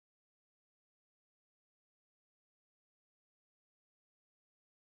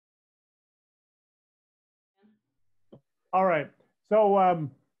All right. So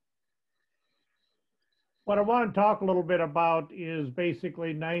what I want to talk a little bit about is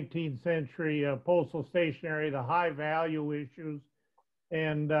basically 19th century postal stationery, the high value issues.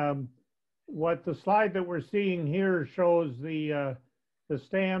 And what the slide that we're seeing here shows the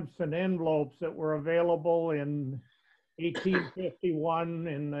stamps and envelopes that were available in 1851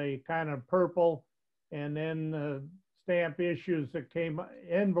 in the kind of purple, and then stamp issues that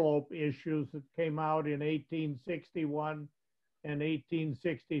envelope issues that came out in 1861 and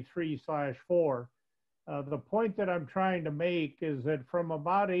 1863/4. The point that I'm trying to make is that from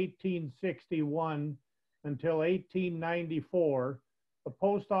about 1861 until 1894, the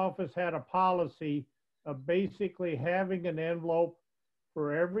post office had a policy of basically having an envelope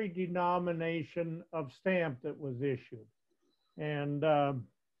for every denomination of stamp that was issued. And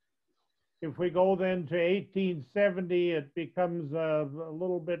if we go then to 1870, it becomes a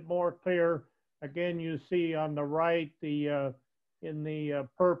little bit more clear. Again, you see on the right, in the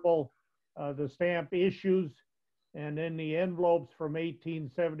purple, the stamp issues, and then the envelopes from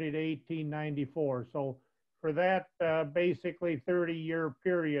 1870 to 1894. So for that basically 30-year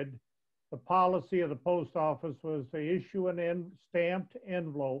period, the policy of the post office was to issue an stamped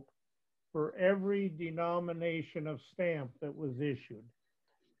envelope for every denomination of stamp that was issued.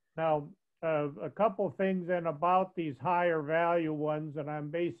 Now, a couple of things then about these higher value ones, and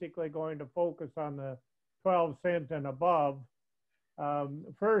I'm basically going to focus on the 12-cent and above.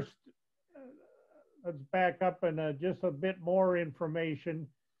 First, let's back up and just a bit more information.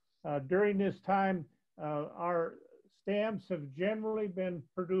 During this time, our stamps have generally been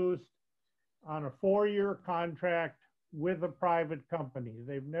produced on a 4-year contract with a private company.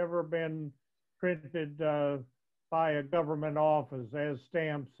 They've never been printed by a government office as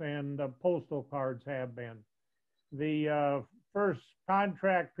stamps and postal cards have been. The first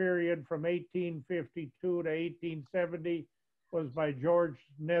contract period from 1852 to 1870 was by George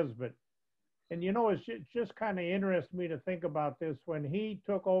Nesbitt. And you know, it's just kind of interesting me to think about this. When he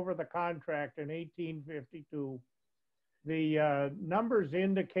took over the contract in 1852, the numbers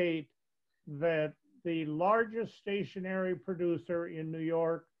indicate that the largest stationery producer in New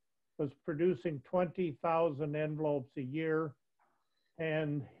York was producing 20,000 envelopes a year.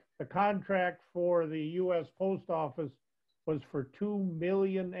 And the contract for the US Post Office was for 2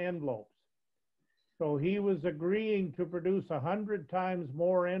 million envelopes. So he was agreeing to produce 100 times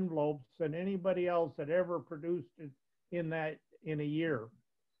more envelopes than anybody else had ever produced in a year.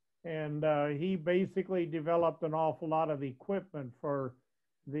 And he basically developed an awful lot of equipment for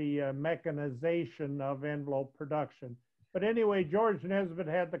the mechanization of envelope production. But anyway, George Nesbitt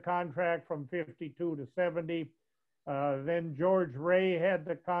had the contract from 52 to 70. Then George Ray had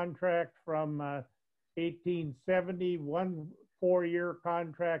the contract from 1870, 4-year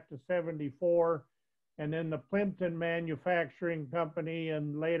contract to 74. And then the Plimpton Manufacturing Company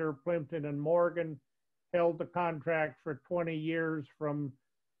and later Plimpton and Morgan held the contract for 20 years from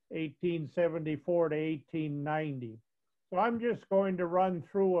 1874 to 1890. So I'm just going to run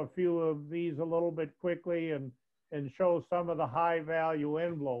through a few of these a little bit quickly and show some of the high value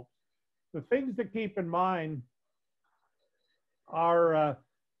envelopes. The things to keep in mind are,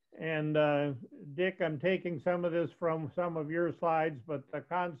 Dick, I'm taking some of this from some of your slides, but the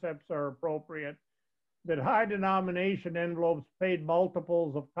concepts are appropriate, that high denomination envelopes paid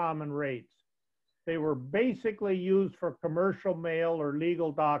multiples of common rates. They were basically used for commercial mail or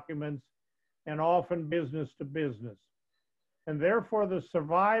legal documents and often business to business. And therefore the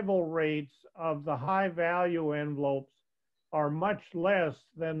survival rates of the high value envelopes are much less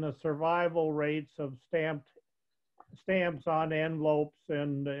than the survival rates of stamps on envelopes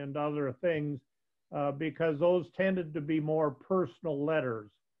and other things because those tended to be more personal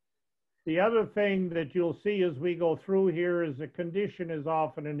letters. The other thing that you'll see as we go through here is the condition is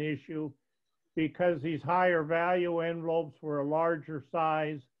often an issue because these higher value envelopes were a larger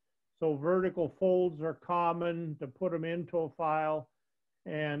size. So vertical folds are common to put them into a file.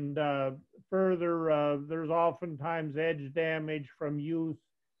 And further, there's oftentimes edge damage from use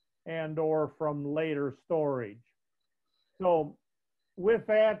and or from later storage. So with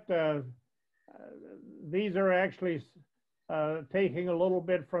that, these are actually taking a little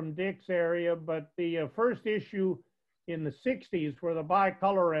bit from Dick's area, but the first issue in the 60s were the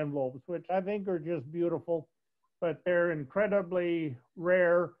bicolor envelopes, which I think are just beautiful, but they're incredibly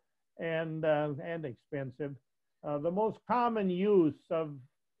rare and expensive. The most common use of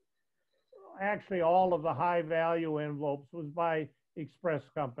actually all of the high value envelopes was by express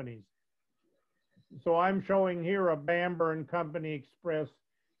companies. So I'm showing here a Bamber and Company Express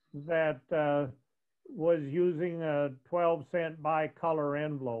that was using a 12-cent bicolor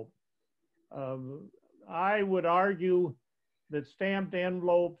envelope. I would argue that stamped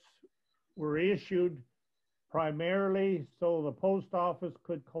envelopes were issued primarily so the post office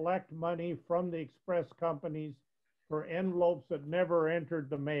could collect money from the express companies for envelopes that never entered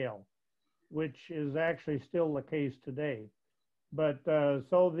the mail, which is actually still the case today. But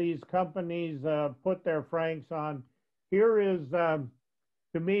so these companies put their francs on. Here is,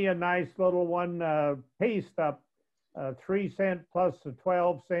 to me, a nice little one, paste up, 3 cent plus a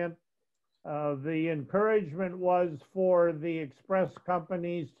 12 cent. The encouragement was for the express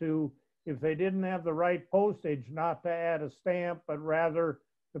companies to, if they didn't have the right postage, not to add a stamp, but rather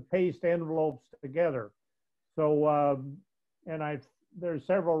to paste envelopes together. So, there's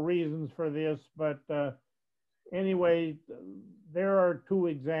several reasons for this, but anyway, there are two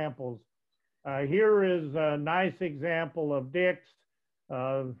examples. Here is a nice example of Dick's.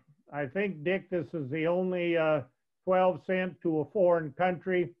 I think, Dick, this is the only 12 cent to a foreign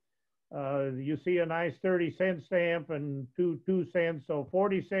country. You see a nice 30-cent stamp and 2 cents, so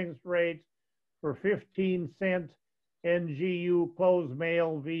 40 cents rates for 15-cent NGU closed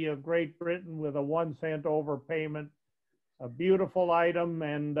mail via Great Britain with a 1 cent overpayment. A beautiful item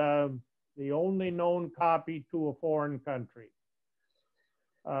and the only known copy to a foreign country.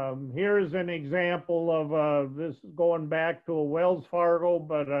 Here's an example of this going back to a Wells Fargo,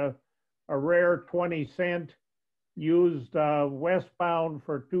 but a rare 20 cent used westbound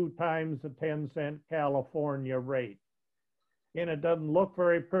for 2 times the 10-cent California rate. And it doesn't look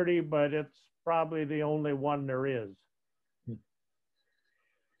very pretty, but it's probably the only one there is.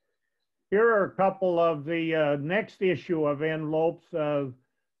 Here are a couple of the next issue of envelopes.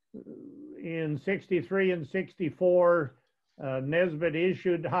 In 63 and 64, Nesbitt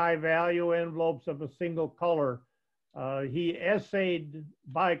issued high value envelopes of a single color. He essayed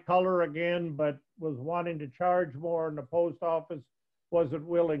bicolor again, but was wanting to charge more, and the post office wasn't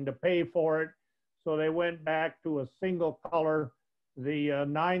willing to pay for it. So they went back to a single color. The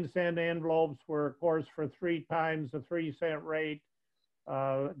 9 cent envelopes were, of course, for 3 times the 3 cent rate.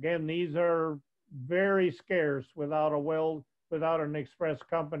 Again, these are very scarce without an express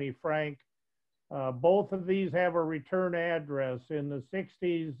company frank. Both of these have a return address. In the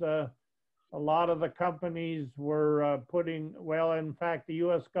 60s, a lot of the companies were in fact, the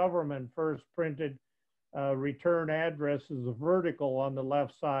US government first printed return addresses vertical on the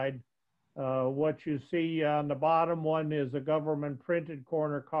left side. What you see on the bottom one is a government printed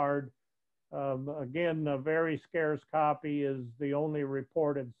corner card. Again, a very scarce copy is the only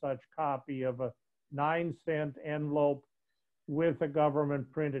reported such copy of a 9 cent envelope with a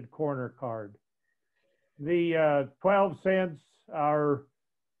government printed corner card. The 12 cents are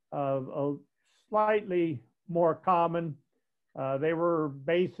slightly more common. They were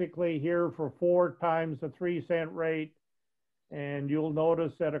basically here for 4 times the 3 cent rate. And you'll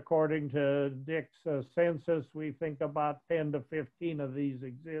notice that according to Dick's census, we think about 10 to 15 of these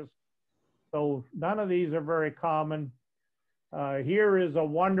exist. So none of these are very common. Here is a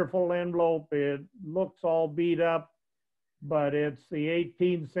wonderful envelope. It looks all beat up, but it's the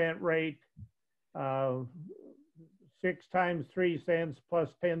 18 cent rate, 6 times 3 cents plus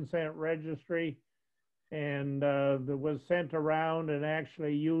 10 cent registry. And that was sent around and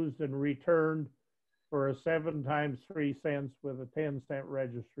actually used and returned for a 7 times 3 cents with a 10 cent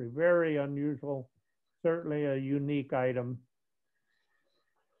registry. Very unusual, certainly a unique item.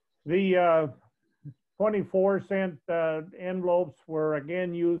 The 24 cent envelopes were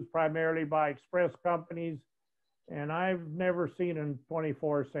again used primarily by express companies. And I've never seen a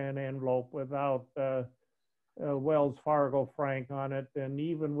 24 cent envelope without Wells Fargo frank on it. And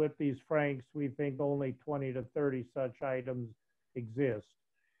even with these franks, we think only 20 to 30 such items exist.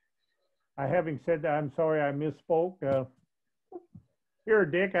 Having said that, I'm sorry I misspoke. Here,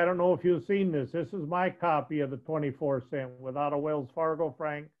 Dick, I don't know if you've seen this. This is my copy of the 24 cent without a Wells Fargo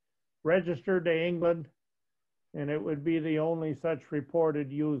frank, registered to England, and it would be the only such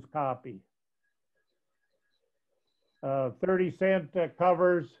reported used copy. 30 cent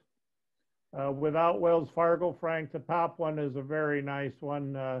covers without Wells Fargo frank. The top one is a very nice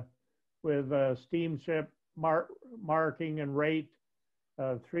one with steamship marking and rate,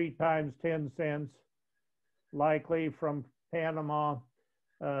 3 times 10 cents, likely from Panama.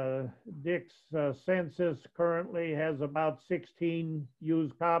 Dick's census currently has about 16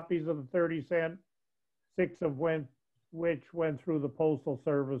 used copies of the 30 cent, 6 of which went through the Postal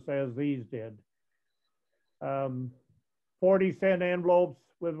Service as these did. 40 cent envelopes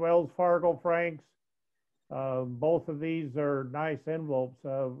with Wells Fargo franks. Both of these are nice envelopes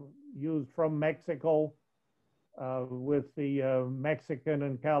used from Mexico with the Mexican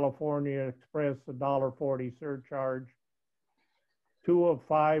and California Express $1.40 surcharge. 2 of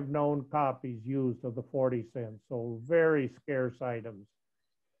 5 known copies used of the 40 cents. So very scarce items.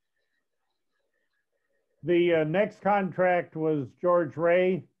 The next contract was George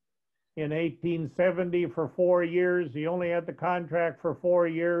Ray in 1870 for 4 years. He only had the contract for 4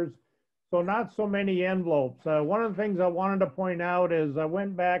 years, so not so many envelopes. One of the things I wanted to point out is I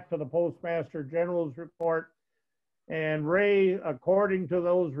went back to the Postmaster General's report, and Ray, according to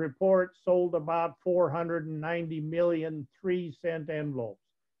those reports, sold about 490 million 3-cent envelopes,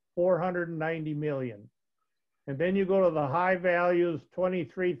 490 million. And then you go to the high values,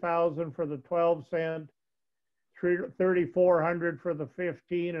 23,000 for the 12 cent, 3,400 for the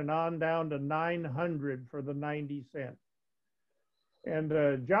 15, and on down to 900 for the 90 cent. And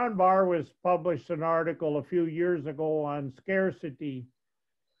John Barwis published an article a few years ago on scarcity.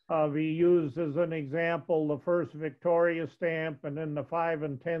 He used as an example the first Victoria stamp and then the 5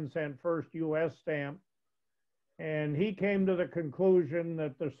 and 10 cent first US stamp. And he came to the conclusion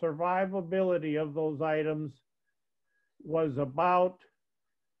that the survivability of those items was about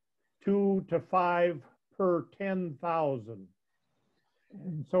 2 to 5 per 10,000.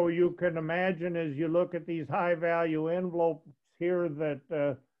 And so you can imagine as you look at these high value envelopes here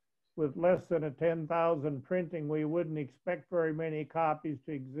that with less than a 10,000 printing, we wouldn't expect very many copies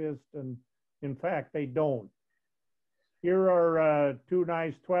to exist. And in fact, they don't. Here are 2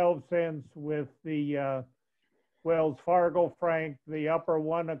 nice 12 cents with the Wells Fargo franc. The upper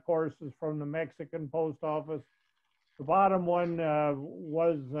one, of course, is from the Mexican post office. The bottom one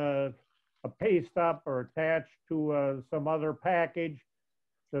was a paste up or attached to some other package.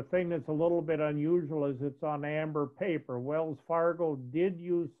 The thing that's a little bit unusual is it's on amber paper. Wells Fargo did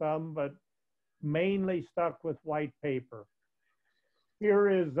use some, but mainly stuck with white paper. Here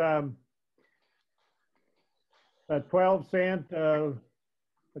is a 12 cent,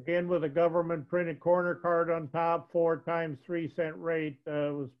 again with a government printed corner card on top, 4 times 3 cent rate,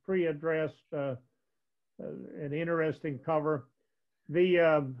 was pre-addressed, an interesting cover.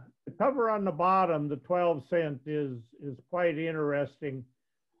 The cover on the bottom, the 12 cent, is quite interesting.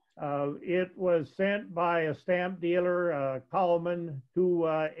 It was sent by a stamp dealer, Coleman,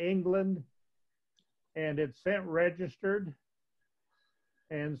 to England, and it's sent registered.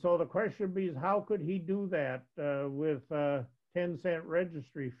 And so the question is, how could he do that with a 10-cent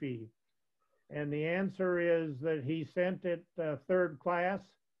registry fee? And the answer is that he sent it third class.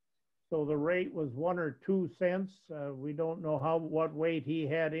 So the rate was 1 or 2 cents. We don't know what weight he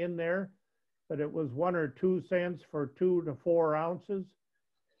had in there, but it was 1 or 2 cents for 2 to 4 ounces,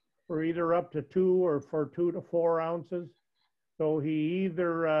 for either up to 2 or for 2 to 4 ounces. So he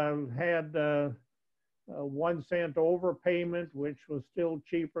either had 1 cent overpayment, which was still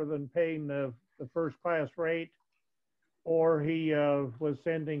cheaper than paying the first class rate, or he was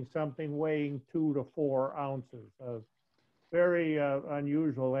sending something weighing 2 to 4 ounces. Very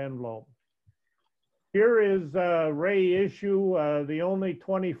unusual envelope. Here is Ray issue, the only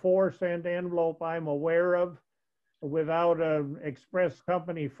 24-cent envelope I'm aware of without an express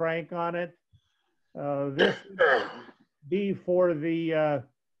company frank on it. This would be for the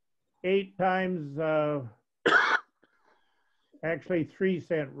 8 times, actually 3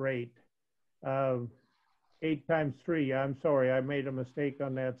 cent rate. 8 times 3, I'm sorry, I made a mistake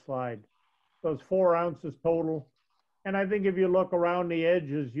on that slide. So it's 4 ounces total. And I think if you look around the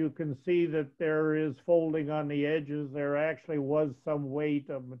edges, you can see that there is folding on the edges. There actually was some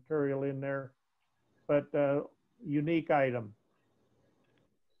weight of material in there, but unique item.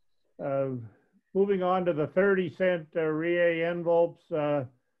 Moving on to the 30-cent RIE envelopes, a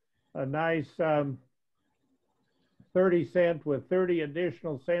nice 30 cent with 30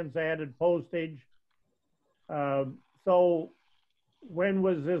 additional cents added postage. So when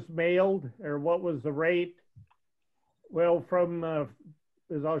was this mailed, or what was the rate? Well, from,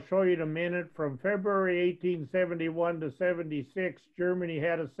 as I'll show you in a minute, from February 1871 to 76, Germany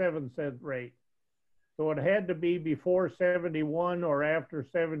had a 7-cent rate. So it had to be before 71 or after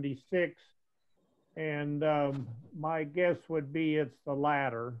 76. And my guess would be it's the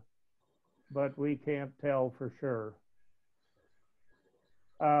latter, but we can't tell for sure.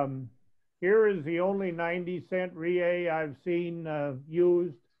 Here is the only 90-cent RIE I've seen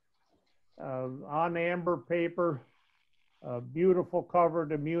used on amber paper. Beautiful cover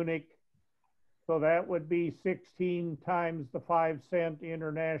to Munich. So that would be 16 times the 5-cent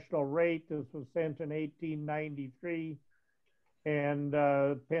international rate. This was sent in 1893, and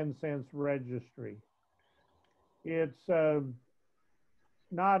 10 cents registry. It's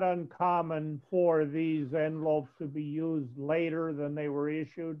not uncommon for these envelopes to be used later than they were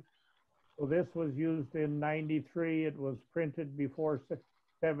issued. So this was used in 93. It was printed before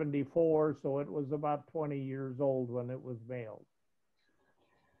 74, so it was about 20 years old when it was mailed.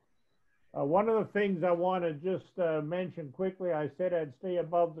 One of the things I want to just mention quickly, I said I'd stay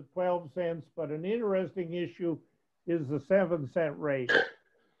above the 12 cents, but an interesting issue is the 7-cent rate.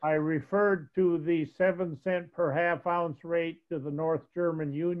 I referred to the 7-cent per half ounce rate to the North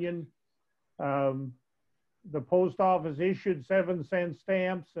German Union. The post office issued 7-cent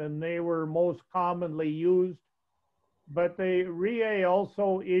stamps, and they were most commonly used. But the RIA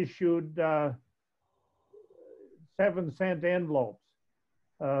also issued 7-cent envelopes.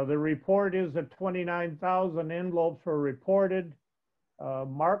 The report is that 29,000 envelopes were reported.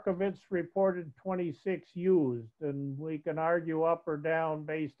 Markovitz reported 26 used, and we can argue up or down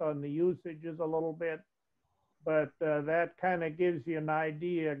based on the usages a little bit, but that kind of gives you an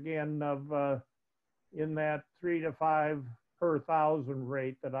idea again of in that 3 to 5 per thousand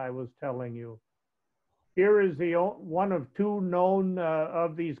rate that I was telling you. Here is the one of two known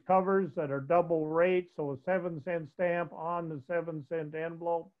of these covers that are double rate, so a 7-cent stamp on the 7-cent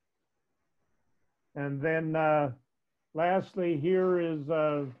envelope. And then lastly, here is,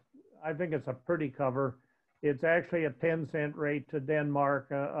 I think it's a pretty cover. It's actually a 10-cent rate to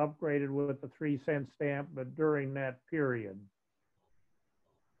Denmark, upgraded with the 3-cent stamp, but during that period.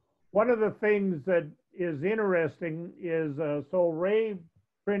 One of the things that is interesting is, so Ray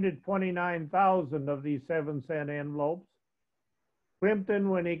printed 29,000 of these 7-cent envelopes. Plimpton,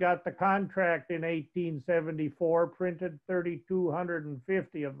 when he got the contract in 1874, printed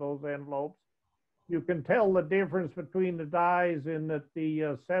 3,250 of those envelopes. You can tell the difference between the dies in that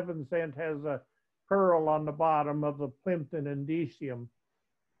the 7-cent has a pearl on the bottom of the Plimpton indicium.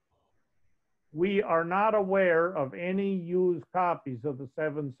 We are not aware of any used copies of the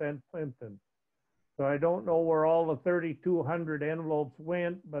 7-cent Plimpton. So I don't know where all the 3,200 envelopes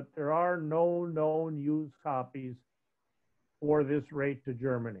went, but there are no known used copies for this rate to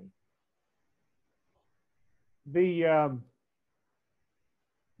Germany. The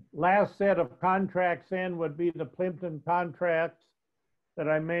last set of contracts then would be the Plimpton contracts that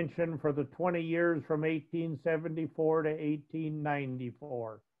I mentioned for the 20 years from 1874 to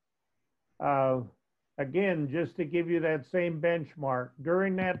 1894. Again, just to give you that same benchmark,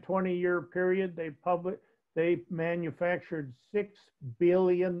 during that 20-year period, they manufactured 6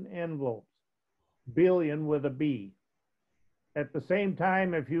 billion envelopes, billion with a B. At the same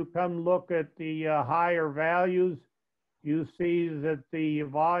time, if you come look at the higher values, you see that the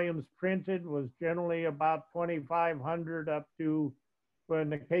volumes printed was generally about 2,500 up to, in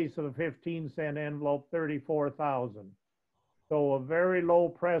the case of the 15-cent envelope, 34,000. So a very low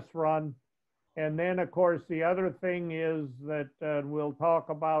press run. And then, of course, the other thing is that we'll talk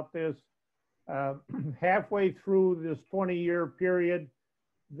about this halfway through this 20-year period,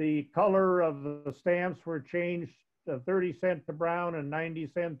 the color of the stamps were changed to 30-cent to brown and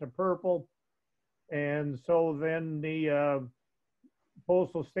 90-cent to purple. And so then the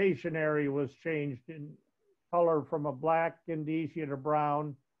postal stationery was changed in color from a black indicia to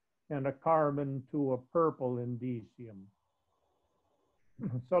brown and a carmine to a purple indicium.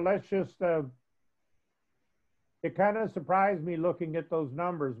 So let's just, it kind of surprised me looking at those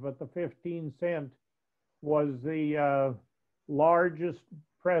numbers, but the 15-cent was the largest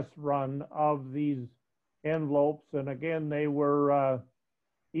press run of these envelopes. And again, they were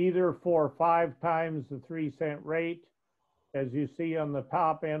either for 5 times the 3-cent rate, as you see on the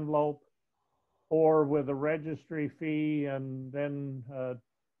top envelope, or with a registry fee, and then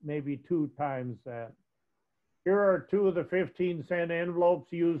maybe 2 times that. Here are 2 of the 15-cent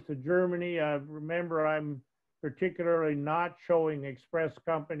envelopes used to Germany. Remember, I'm particularly not showing express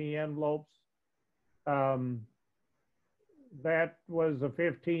company envelopes. That was a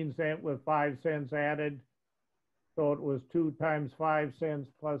 15-cent with 5 cents added. So it was 2 times 5 cents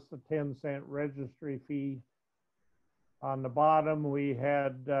plus the 10-cent registry fee. On the bottom, we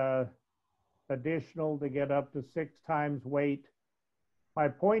had additional to get up to 6 times weight. My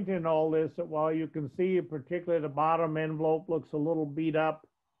point in all this, that while you can see particularly the bottom envelope looks a little beat up,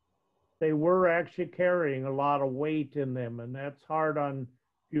 they were actually carrying a lot of weight in them. And that's hard on,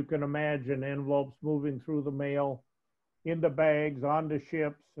 you can imagine, envelopes moving through the mail, into bags, onto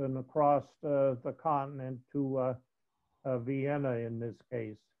ships, and across the continent to Vienna in this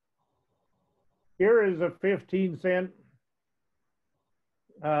case. Here is a 15-cent.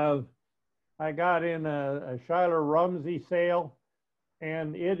 I got in a Schuyler Rumsey sale,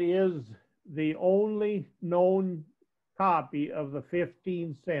 and it is the only known copy of the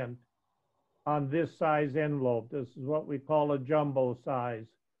 15-cent on this size envelope. This is what we call a jumbo size.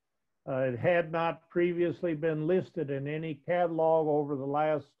 It had not previously been listed in any catalog over the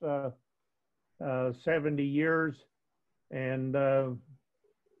last 70 years. And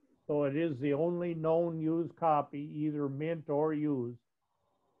so it is the only known used copy, either mint or used,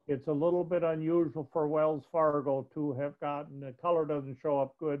 It's a little bit unusual for Wells Fargo to have gotten, the color doesn't show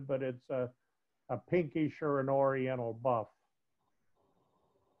up good, but it's a pinkish or an oriental buff.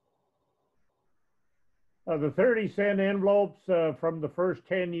 The 30-cent envelopes from the first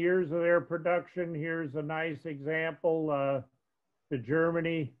 10 years of their production. Here's a nice example. To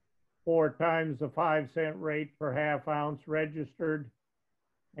Germany, 4 times the 5-cent rate per half ounce registered.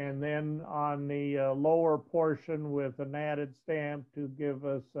 And then on the lower portion with an added stamp to give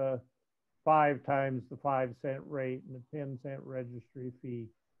us 5 times the 5-cent rate and the 10-cent registry fee.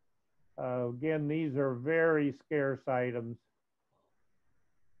 Again, these are very scarce items.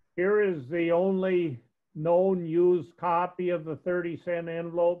 Here is the only known used copy of the 30-cent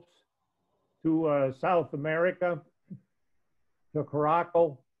envelopes to South America, to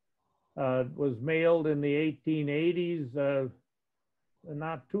Chicago. Was mailed in the 1880s,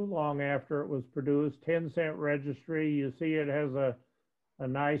 not too long after it was produced. 10-cent registry. You see it has a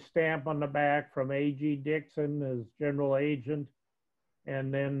nice stamp on the back from A.G. Dixon as general agent,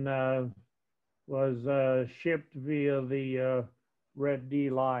 and then was shipped via the Red D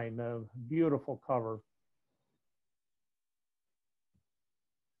line. A beautiful cover.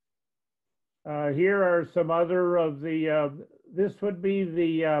 Here are some other of the, this would be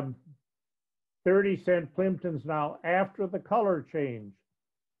the 30-cent Plimptons now after the color change.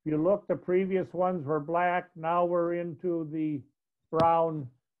 If you look, the previous ones were black. Now we're into the brown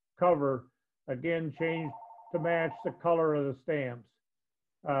cover, again changed to match the color of the stamps.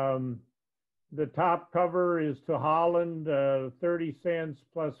 The top cover is to Holland, 30 cents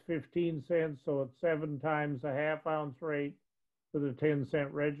plus 15 cents, so it's 7 times the half ounce rate for the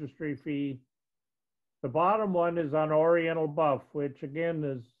 10-cent registry fee. The bottom one is on Oriental Buff, which again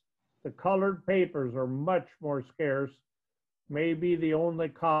is, the colored papers are much more scarce, maybe the only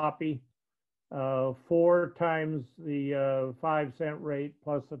copy, 4 times the 5-cent rate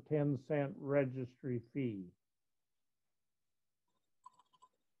plus a 10-cent registry fee.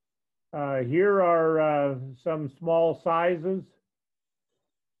 Here are some small sizes.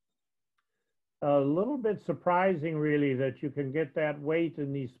 A little bit surprising, really, that you can get that weight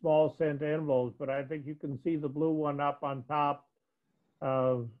in these small cent envelopes, but I think you can see the blue one up on top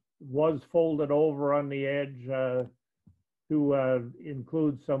was folded over on the edge to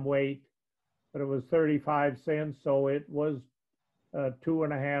include some weight, but it was 35 cents, so it was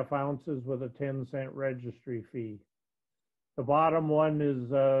 2.5 ounces with a 10-cent registry fee. The bottom one is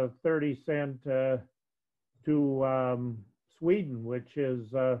 30 cent to Sweden, which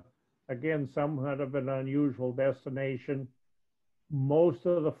is again somewhat of an unusual destination. Most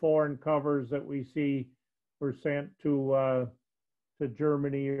of the foreign covers that we see were sent to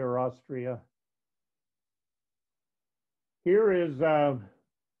Germany or Austria. Here is a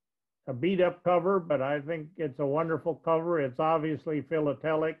beat up cover, but I think it's a wonderful cover. It's obviously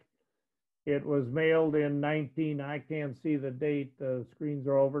philatelic. It was mailed in I can't see the date, the screens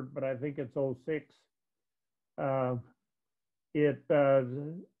are over, but I think it's 06. It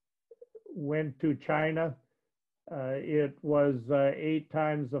went to China. It was 8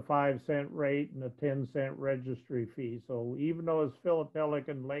 times the 5-cent rate and a 10-cent registry fee. So even though it's philatelic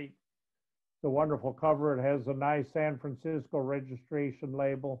and late, the wonderful cover, it has a nice San Francisco registration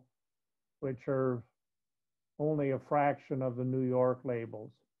label, which are only a fraction of the New York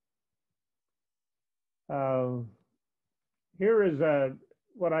labels. Here is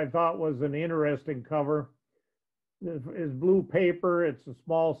what I thought was an interesting cover. This is blue paper. It's a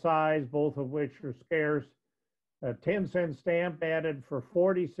small size, both of which are scarce. A 10-cent stamp added for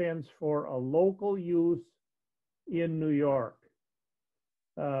 40 cents for a local use in New York.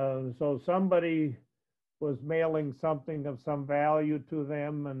 So somebody was mailing something of some value to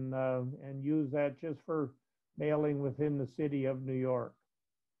them and used that just for mailing within the city of New York.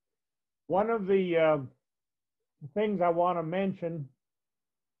 One of the things I want to mention,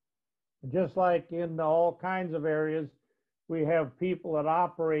 just like in all kinds of areas, we have people that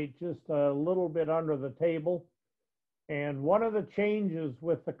operate just a little bit under the table. And one of the changes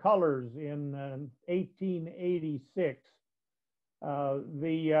with the colors in 1886,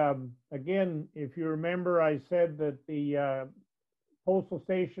 again, if you remember, I said that the postal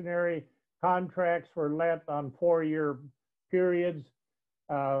stationery contracts were let on 4-year periods.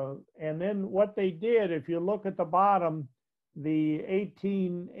 And then what they did, if you look at the bottom, the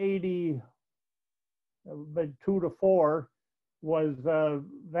 1880, but 2 to 4 was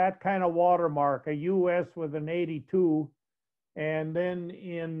that kind of watermark, a US with an 82. And then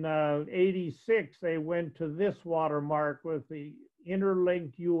in 86, they went to this watermark with the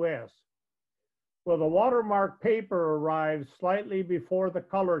interlinked US. Well, the watermark paper arrived slightly before the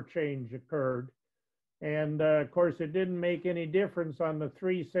color change occurred. And of course, it didn't make any difference on the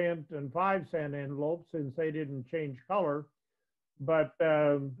 3-cent and 5-cent envelopes since they didn't change color. But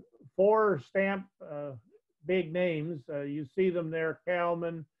 4 stamp big names, you see them there,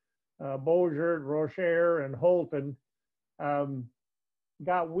 Kalman, Beaujert, Rocher, and Holton,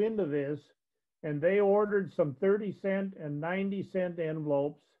 got wind of this, and they ordered some 30-cent and 90-cent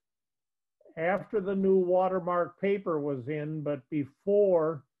envelopes after the new watermark paper was in, but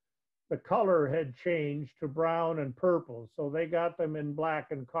before the color had changed to brown and purple. So they got them in black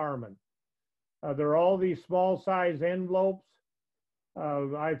and carmine. They're all these small size envelopes.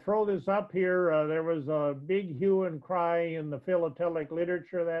 I throw this up here. There was a big hue and cry in the philatelic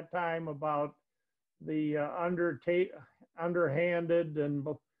literature that time about the underhanded and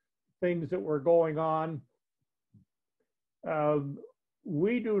things that were going on.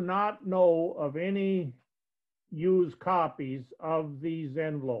 We do not know of any used copies of these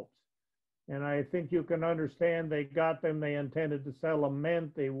envelopes. And I think you can understand they got them, they intended to sell them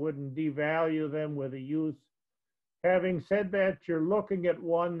mint, they wouldn't devalue them with a use. Having said that, you're looking at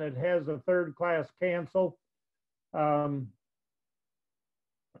one that has a third-class cancel. Even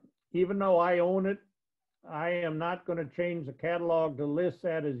though I own it, I am not going to change the catalog to list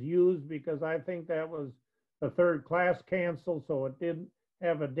that as used because I think that was a third-class cancel, so it didn't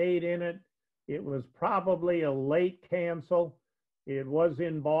have a date in it. It was probably a late cancel. It was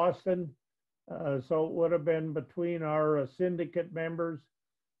in Boston, so it would have been between our syndicate members.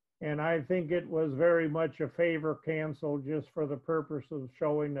 And I think it was very much a favor cancel just for the purpose of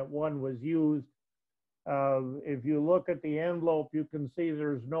showing that one was used. If you look at the envelope, you can see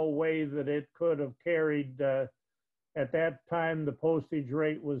there's no way that it could have carried, at that time, the postage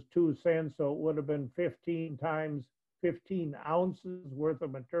rate was 2 cents, so it would have been 15 ounces worth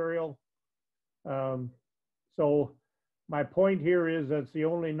of material. So my point here is that's the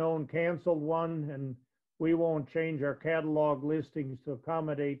only known canceled one, and we won't change our catalog listings to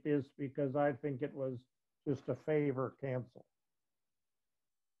accommodate this because I think it was just a favor cancel.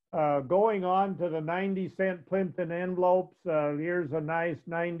 Going on to the 90-cent Plimpton envelopes, here's a nice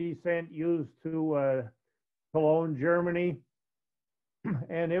 90-cent used to Cologne, Germany.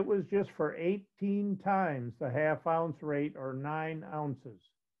 And it was just for 18 times the half-ounce rate, or 9 ounces.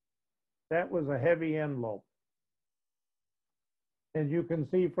 That was a heavy envelope. And you can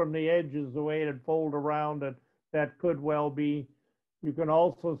see from the edges the way it fold around it, that could well be. You can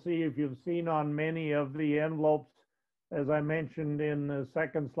also see, if you've seen on many of the envelopes, as I mentioned in the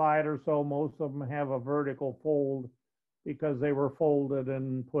second slide or so, most of them have a vertical fold because they were folded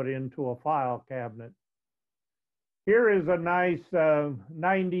and put into a file cabinet. Here is a nice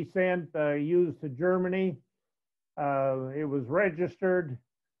 90-cent used to Germany. It was registered.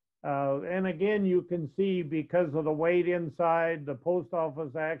 And again, you can see because of the weight inside, the post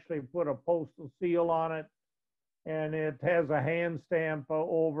office actually put a postal seal on it. And it has a hand stamp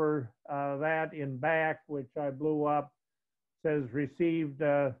over that in back, which I blew up. Says received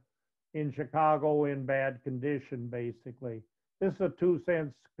in Chicago in bad condition, basically. This is a 2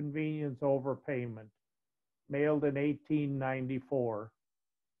 cents convenience overpayment, mailed in 1894.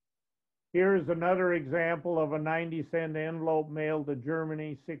 Here's another example of a 90-cent envelope mailed to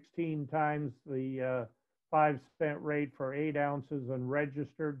Germany, 16 times the 5-cent rate for 8 ounces and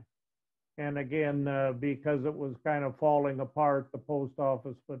registered. And again, because it was kind of falling apart, the post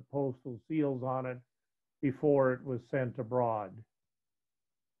office put postal seals on it before it was sent abroad.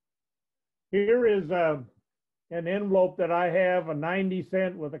 Here is an envelope that I have, a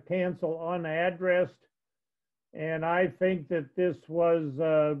 90-cent with a cancel unaddressed. And I think that this was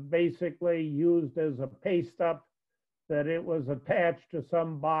basically used as a paste up, that it was attached to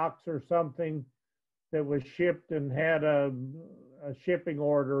some box or something that was shipped and had a shipping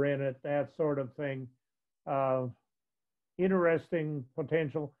order in it, that sort of thing. Interesting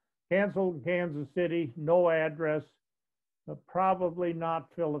potential. Canceled in Kansas City, no address, but probably not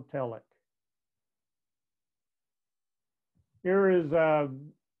philatelic. Here is a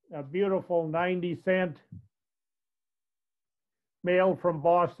beautiful 90-cent mailed from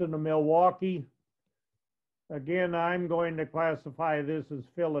Boston to Milwaukee. Again, I'm going to classify this as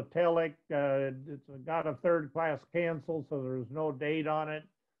philatelic. It's got a third-class cancel, so there's no date on it.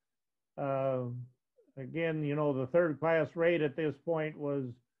 Again, you know, the third-class rate at this point was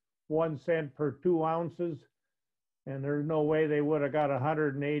 1 cent per 2 ounces, and there's no way they would have got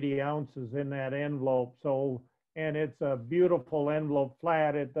 180 ounces in that envelope. So, and it's a beautiful envelope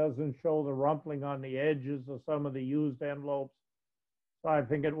flat. It doesn't show the rumpling on the edges of some of the used envelopes. So I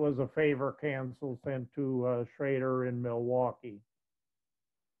think it was a favor cancel sent to Schrader in Milwaukee.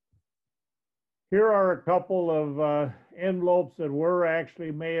 Here are a couple of envelopes that were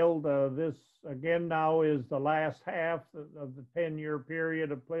actually mailed. This again now is the last half of the 10-year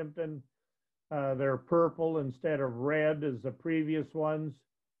period of Plimpton. They're purple instead of red as the previous ones.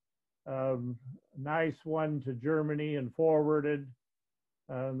 Nice one to Germany and forwarded.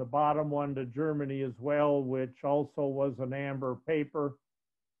 And the bottom one to Germany as well, which also was an amber paper.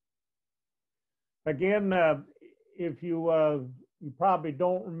 Again, if you probably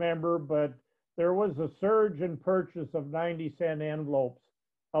don't remember, but there was a surge in purchase of 90-cent envelopes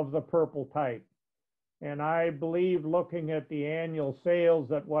of the purple type. And I believe, looking at the annual sales,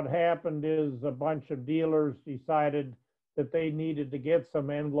 that what happened is a bunch of dealers decided that they needed to get some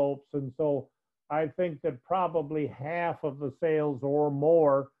envelopes. And so I think that probably half of the sales or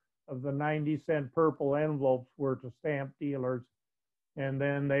more of the 90-cent purple envelopes were to stamp dealers, and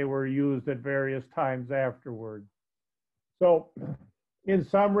then they were used at various times afterward. So in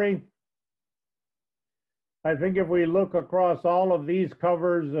summary, I think if we look across all of these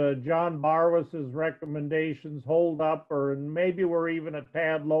covers, John Barwis's recommendations hold up, or maybe we're even a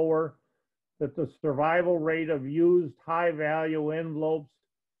tad lower, that the survival rate of used high value envelopes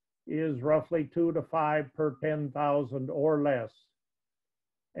is roughly 2 to 5 per 10,000 or less.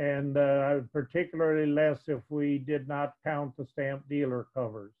 And particularly less if we did not count the stamp dealer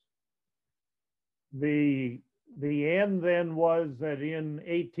covers. The end then was that in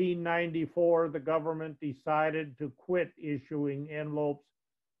 1894, the government decided to quit issuing envelopes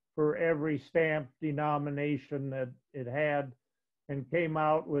for every stamp denomination that it had, and came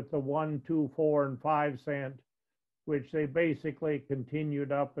out with the 1, 2, 4, and 5 cent, which they basically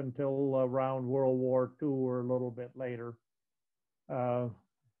continued up until around World War II or a little bit later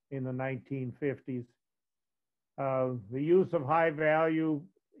in the 1950s. The use of high value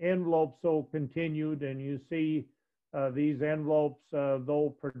envelopes so continued, and you see these envelopes,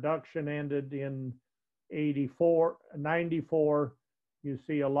 though production ended in 94, you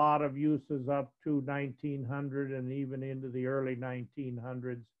see a lot of uses up to 1900 and even into the early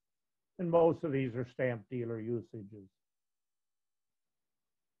 1900s. And most of these are stamp dealer usages.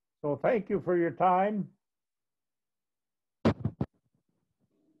 So thank you for your time.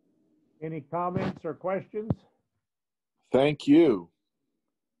 Any comments or questions? Thank you.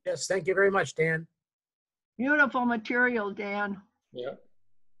 Yes, thank you very much, Dan. Beautiful material, Dan. Yeah.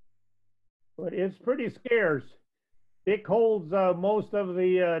 But it's pretty scarce. Dick holds most of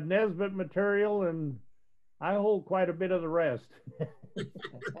the Nesbitt material, and I hold quite a bit of the rest.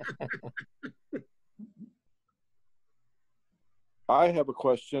 I have a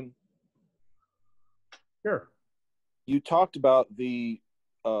question. Sure. You talked about the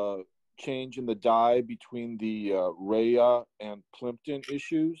change in the die between the Rhea and Plimpton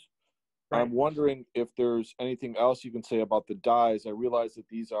issues. Right. I'm wondering if there's anything else you can say about the dies. I realize that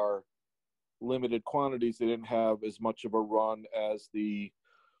these are limited quantities. They didn't have as much of a run as the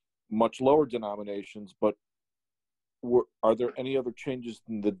much lower denominations, but are there any other changes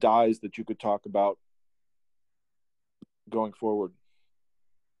in the dies that you could talk about going forward?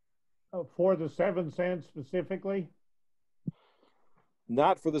 For the 7 cents specifically?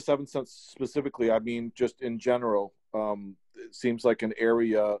 Not for the 7 cents specifically. I mean, just in general. It seems like an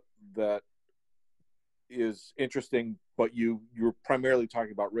area that is interesting, but you're primarily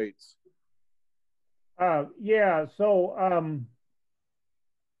talking about rates. Yeah, so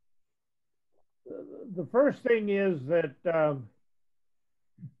the first thing is that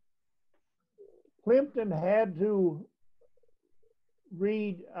Plimpton had to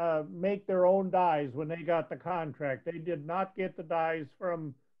make their own dies when they got the contract. They did not get the dies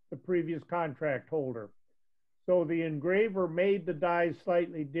from the previous contract holder. So the engraver made the dies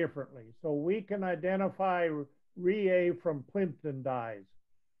slightly differently. So we can identify Rhea from Plimpton dies.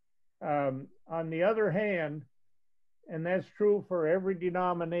 On the other hand, and that's true for every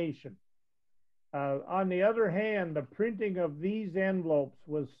denomination, on the other hand, the printing of these envelopes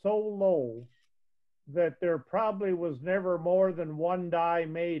was so low that there probably was never more than 1 die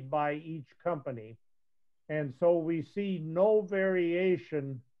made by each company. And so we see no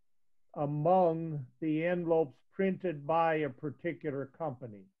variation among the envelopes printed by a particular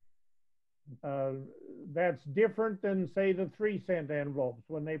company. That's different than, say, the 3 cent envelopes.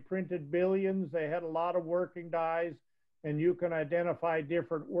 When they printed billions, they had a lot of working dies, and you can identify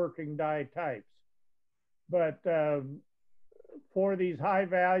different working die types. But for these high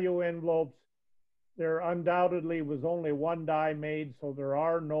value envelopes, there undoubtedly was only 1 die made, so there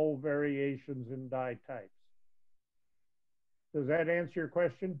are no variations in die types. Does that answer your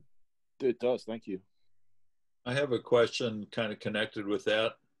question? It does, thank you. I have a question kind of connected with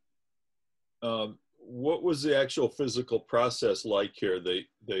that. what was the actual physical process like here?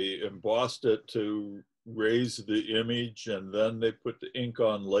 They embossed it to raise the image and then they put the ink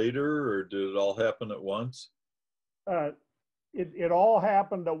on later, or did it all happen at once? It all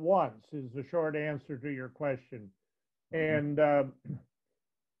happened at once is the short answer to your question. And the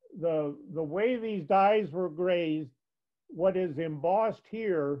way these dyes were grazed, what is embossed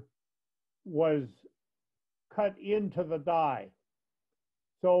here was cut into the die.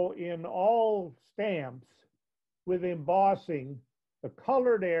 So in all stamps with embossing, the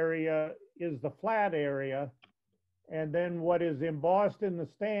colored area is the flat area, and then what is embossed in the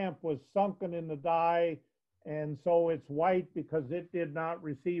stamp was sunken in the die, and so it's white because it did not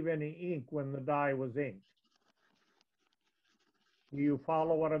receive any ink when the die was inked. Do you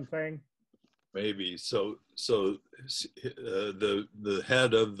follow what I'm saying? Maybe. So the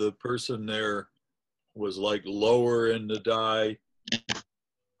head of the person there was like lower in the die.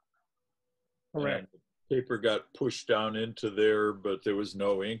 Correct. And paper got pushed down into there, but there was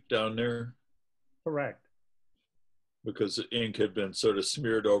no ink down there? Correct. Because the ink had been sort of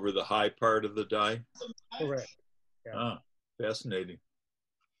smeared over the high part of the die? Correct. Yeah. Ah, fascinating.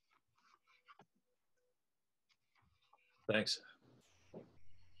 Thanks.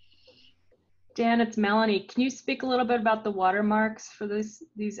 Dan, it's Melanie. Can you speak a little bit about the watermarks for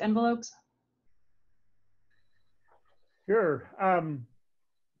these envelopes? Sure.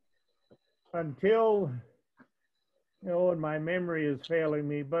 Until, and my memory is failing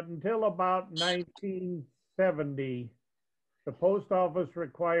me, but until about 1970, the post office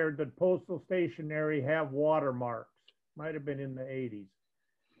required that postal stationery have watermarks. Might have been in the 80s.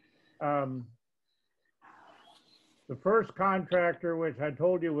 The first contractor, which I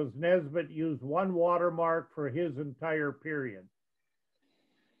told you was Nesbitt, used one watermark for his entire period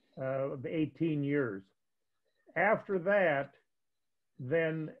of 18 years. After that,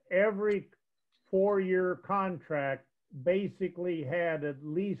 then every 4-year contract basically had at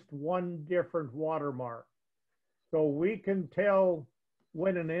least one different watermark. So we can tell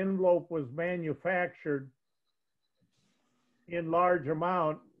when an envelope was manufactured in large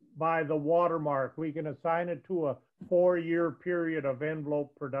amount by the watermark. We can assign it to a 4-year period of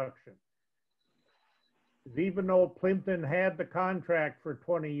envelope production. Even though Plimpton had the contract for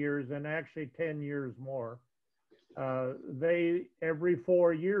 20 years and actually 10 years more, they every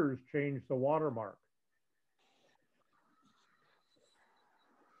 4 years changed the watermark.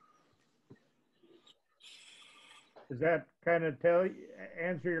 Does that kind of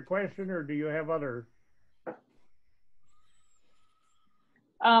answer your question, or do you have other?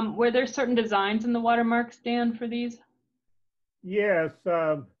 Were there certain designs in the watermarks, Dan, for these? Yes,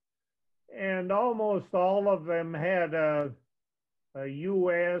 and almost all of them had a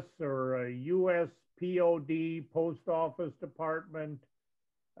U.S. or a U.S. POD, Post Office Department.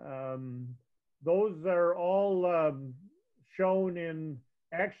 Those are all shown in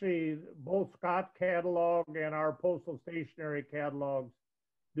actually both Scott catalog and our postal stationery catalogs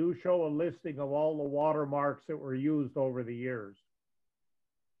do show a listing of all the watermarks that were used over the years.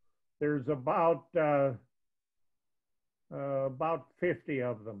 There's about 50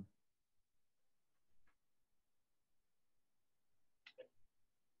 of them.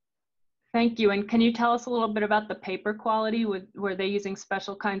 Thank you. And can you tell us a little bit about the paper quality? Were they using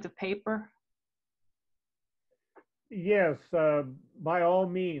special kinds of paper? Yes, by all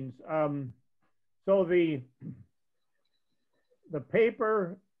means. So the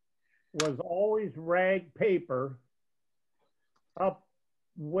paper was always rag paper up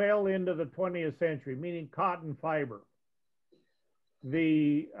well into the 20th century, meaning cotton fiber.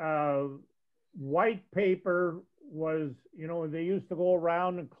 The white paper was, they used to go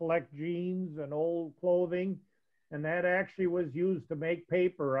around and collect jeans and old clothing, and that actually was used to make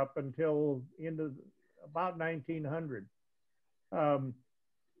paper up until into about 1900. The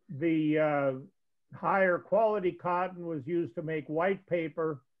higher quality cotton was used to make white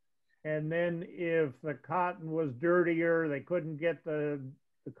paper, and then if the cotton was dirtier, they couldn't get the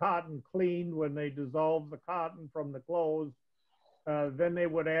cotton cleaned when they dissolved the cotton from the clothes, then they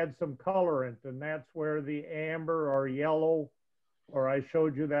would add some colorant, and that's where the amber or yellow, or I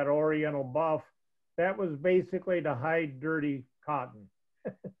showed you that oriental buff, that was basically to hide dirty cotton.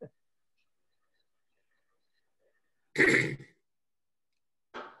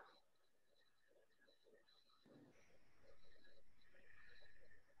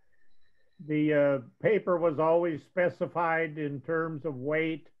 The paper was always specified in terms of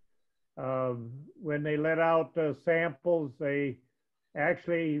weight. When they let out samples, they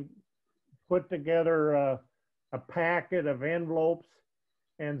actually put together a packet of envelopes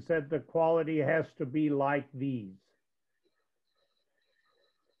and said the quality has to be like these.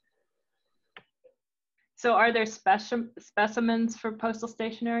 So are there specimens for postal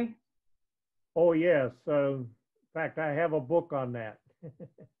stationery? Oh, yes. In fact, I have a book on that.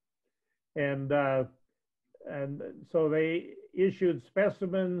 And so they issued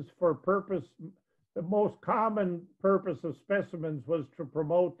specimens for purpose. The most common purpose of specimens was to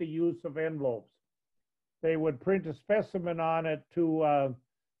promote the use of envelopes. They would print a specimen on it to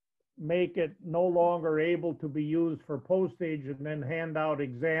make it no longer able to be used for postage, and then hand out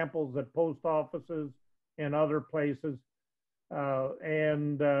examples at post offices and other places,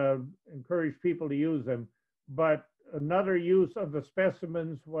 and encourage people to use them. But another use of the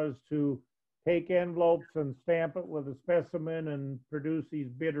specimens was to take envelopes and stamp it with a specimen and produce these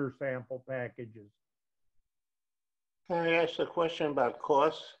bidder sample packages. Can I ask a question about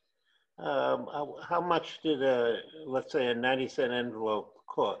costs? How much did let's say a 90-cent envelope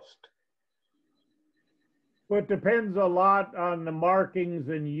cost? Well, it depends a lot on the markings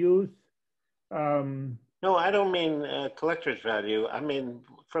and use. No, I don't mean collector's value. I mean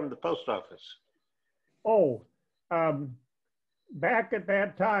from the post office. Oh, back at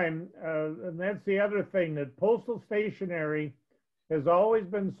that time, and that's the other thing, that postal stationery has always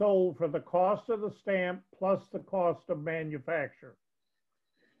been sold for the cost of the stamp plus the cost of manufacture.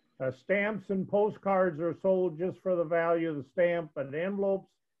 Stamps and postcards are sold just for the value of the stamp, but envelopes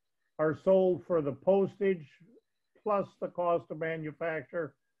are sold for the postage plus the cost of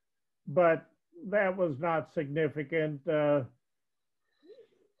manufacture. But that was not significant. In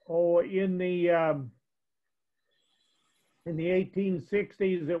the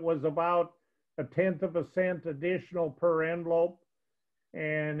 1860s, it was about 1/10 of a cent additional per envelope.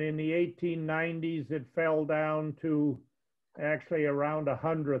 And in the 1890s, it fell down to actually around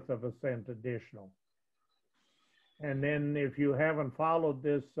 1/100th of a cent additional. And then if you haven't followed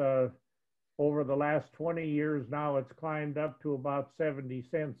this over the last 20 years now, it's climbed up to about 70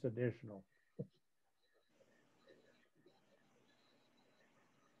 cents additional.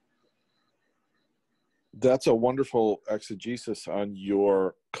 That's a wonderful exegesis on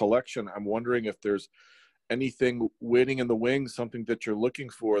your collection. I'm wondering if there's anything waiting in the wings, something that you're looking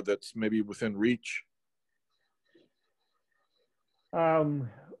for that's maybe within reach.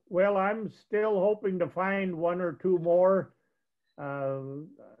 Well, I'm still hoping to find one or two more.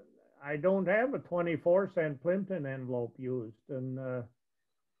 I don't have a 24-cent Plimpton envelope used, and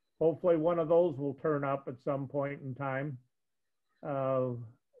hopefully one of those will turn up at some point in time.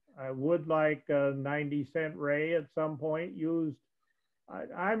 I would like a 90-cent Ray at some point used.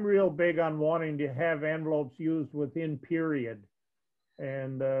 I'm real big on wanting to have envelopes used within period.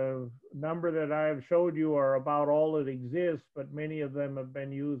 And the number that I've showed you are about all that exists, but many of them have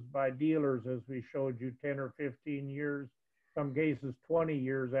been used by dealers, as we showed you, 10 or 15 years, some cases 20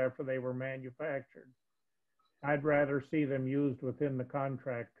 years after they were manufactured. I'd rather see them used within the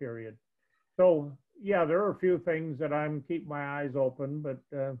contract period. So yeah, there are a few things that I'm keep my eyes open, but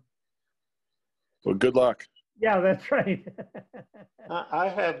Well, good luck. yeah, that's right. I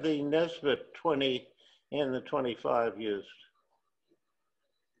have the Nesbitt 20 and the 25 used.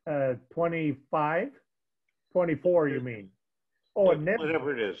 25, 24, you mean? Oh,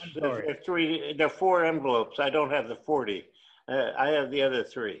 whatever it is. There are 4 envelopes. I don't have the 40. I have the other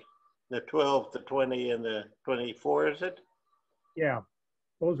 3, the 12, the 20, and the 24. Is it? Yeah,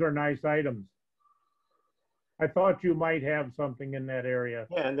 those are nice items. I thought you might have something in that area.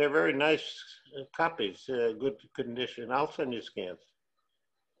 Yeah, and they're very nice copies, good condition. I'll send you scans.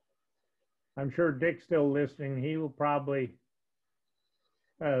 I'm sure Dick's still listening. He will probably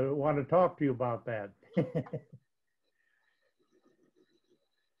want to talk to you about that.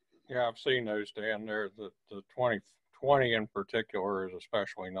 Yeah, I've seen those, Dan. There, the 20 in particular is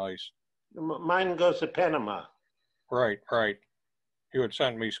especially nice. Mine goes to Panama. Right, right. You had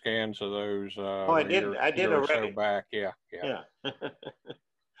sent me scans of those. Oh, I did. I did already. So back, yeah. Yeah. Yeah,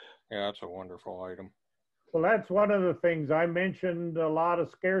 that's a wonderful item. Well, that's one of the things. I mentioned a lot of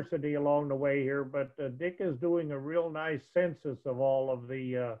scarcity along the way here, but Dick is doing a real nice census of all of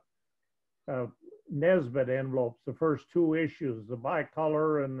the Nesbitt envelopes, the first 2 issues, the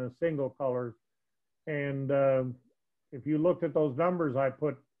bicolor and the single colors. And if you looked at those numbers I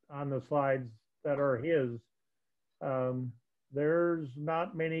put on the slides that are his, there's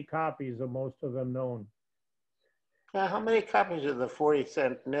not many copies of most of them known. How many copies of the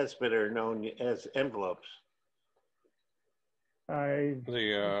 40-cent Nesbitt are known as envelopes?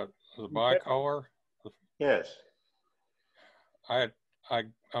 The bicolor? Yes.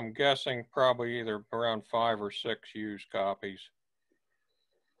 I'm guessing probably either around 5 or 6 used copies.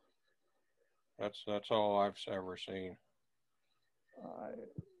 That's all I've ever seen.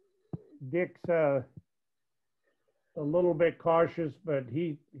 Dick's a little bit cautious, but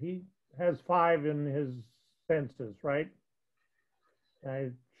he has 5 in his census, right? I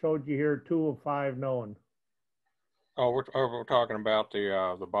showed you here 2 of 5 known. Oh, we're talking about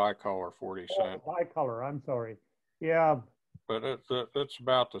the bicolor 40 cent. Oh, bicolor, I'm sorry. Yeah. But it's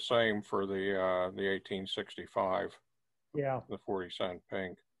about the same for the 1865. Yeah. The 40 cent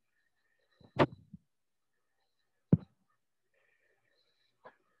pink.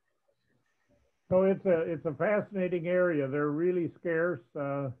 So it's a fascinating area. They're really scarce.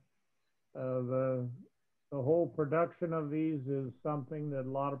 The whole production of these is something that a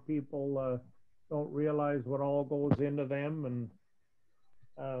lot of people don't realize what all goes into them, and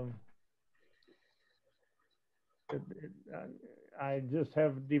I just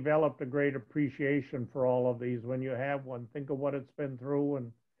have developed a great appreciation for all of these. When you have one, think of what it's been through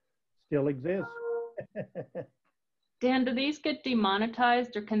and still exists. Dan, do these get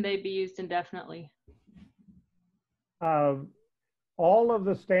demonetized or can they be used indefinitely? All of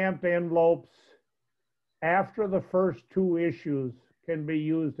the stamped envelopes after the first 2 issues can be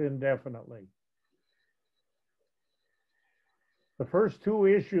used indefinitely. The first 2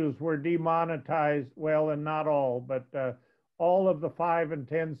 issues were demonetized, well, and not all, but all of the 5 and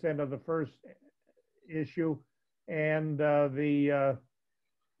 10 cent of the first issue, and the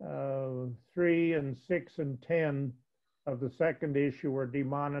 3 and 6 and 10 of the second issue were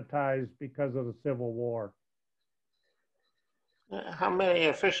demonetized because of the Civil War. How many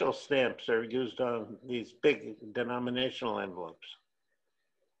official stamps are used on these big denominational envelopes?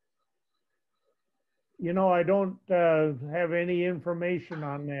 You know, I don't have any information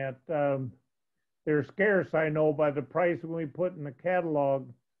on that. They're scarce, I know, by the price when we put in the catalog.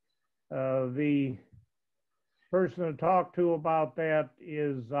 The person to talk to about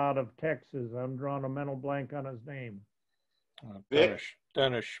is out of Texas. I'm drawing a mental blank on his name.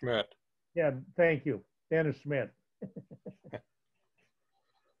 Dennis Schmidt. Yeah, thank you, Dennis Schmidt.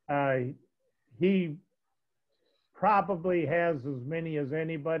 He probably has as many as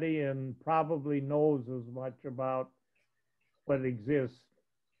anybody and probably knows as much about what exists.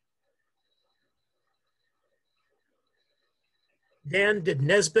 Dan, did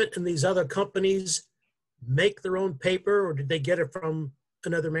Nesbitt and these other companies make their own paper, or did they get it from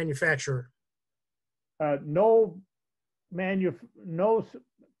another manufacturer? No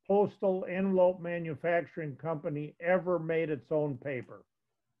postal envelope manufacturing company ever made its own paper.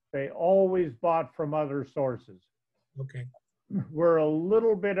 They always bought from other sources. Okay. We're a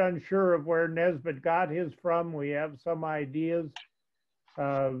little bit unsure of where Nesbitt got his from. We have some ideas.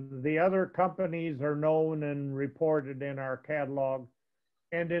 The other companies are known and reported in our catalog.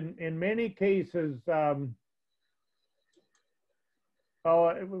 And in many cases,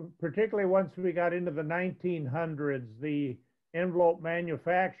 particularly once we got into the 1900s, the envelope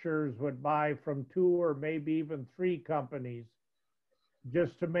manufacturers would buy from 2 or maybe even 3 companies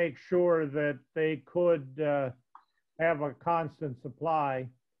just to make sure that they could have a constant supply.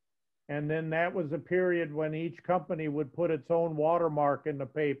 And then that was a period when each company would put its own watermark in the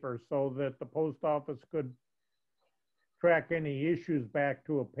paper so that the post office could track any issues back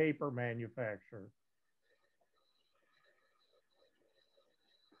to a paper manufacturer.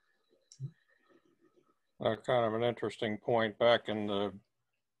 Kind of an interesting point. Back in the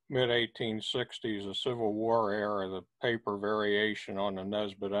mid-1860s, the Civil War era, the paper variation on the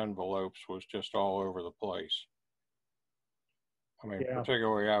Nesbitt envelopes was just all over the place. I mean, yeah.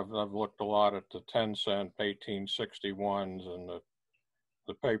 Particularly, I've looked a lot at the 10 cent 1861s, and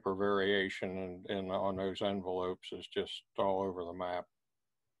the paper variation on those envelopes is just all over the map.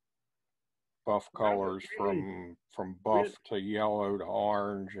 Buff colors from buff to yellow to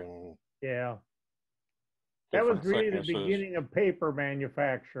orange, and yeah. That was really thicknesses. The beginning of paper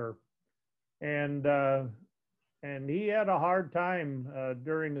manufacture, and he had a hard time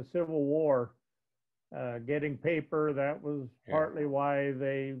during the Civil War getting paper. That was partly why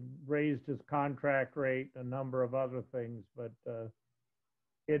they raised his contract rate, a number of other things, but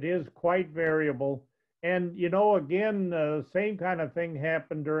it is quite variable. And you know, again, the same kind of thing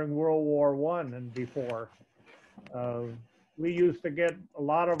happened during World War I and before. We used to get a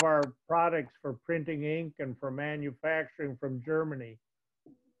lot of our products for printing ink and for manufacturing from Germany.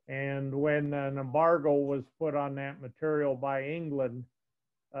 And when an embargo was put on that material by England,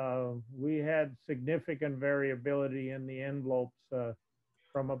 we had significant variability in the envelopes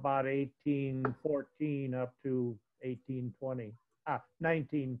from about 1814 up to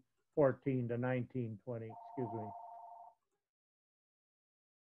 1914 to 1920, excuse me.